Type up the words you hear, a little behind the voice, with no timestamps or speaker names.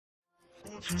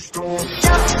Good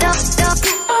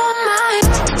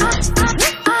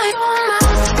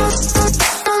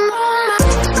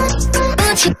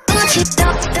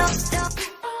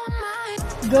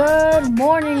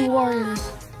morning, Warriors.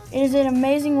 It is an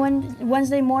amazing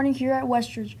Wednesday morning here at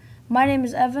Westridge. My name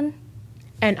is Evan.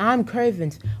 And I'm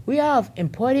Cravens. We have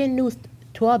important news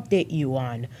to update you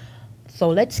on. So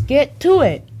let's get to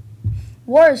it.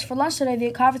 Warriors, for lunch today,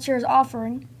 the cafeteria is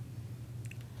offering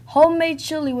homemade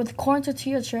chili with corn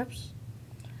tortilla chips,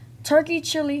 turkey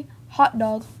chili hot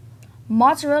dog,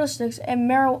 mozzarella sticks, and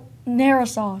marinara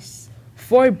sauce.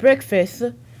 For breakfast,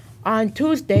 on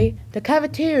Tuesday, the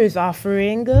cafeteria is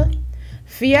offering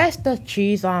fiesta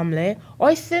cheese omelet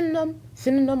or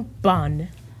cinnamon bun.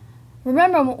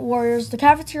 Remember, Warriors, the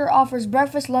cafeteria offers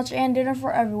breakfast, lunch, and dinner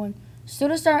for everyone.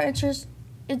 Students that are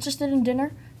interested in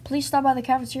dinner, please stop by the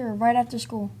cafeteria right after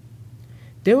school.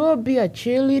 There will be a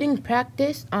cheerleading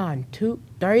practice on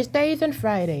Thursdays and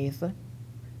Fridays.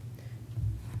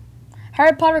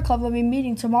 Harry Potter Club will be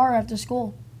meeting tomorrow after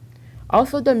school.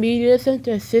 Also, the media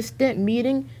center assistant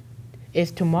meeting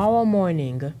is tomorrow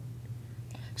morning.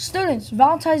 Students,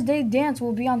 Valentine's Day dance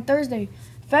will be on Thursday,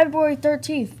 February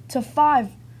 13th to 5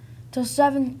 to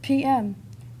 7 p.m.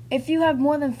 If you have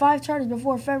more than 5 charges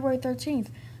before February 13th,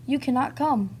 you cannot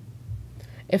come.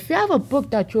 If you have a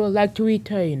book that you would like to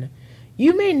return,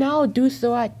 you may now do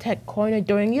so at Tech Corner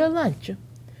during your lunch.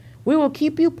 We will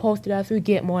keep you posted as we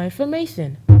get more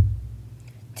information.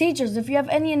 Teachers, if you have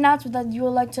any announcement that you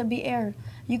would like to be aired,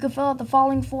 you can fill out the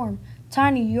following form,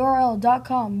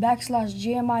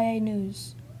 tinyurl.com/GMIA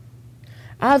news.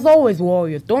 As always,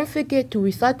 Warriors, don't forget to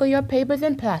recycle your papers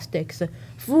and plastics.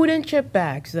 Food and chip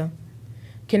bags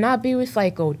cannot be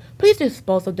recycled. Please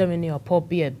dispose of them in the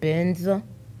appropriate bins.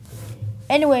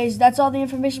 Anyways, that's all the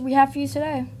information we have for you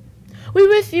today. We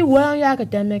wish you well in your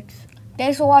academics.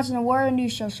 Thanks for watching the Warrior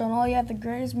News Show, showing all you have the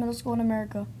greatest middle school in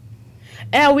America.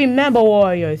 And remember,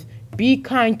 Warriors, be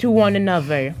kind to one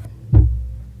another.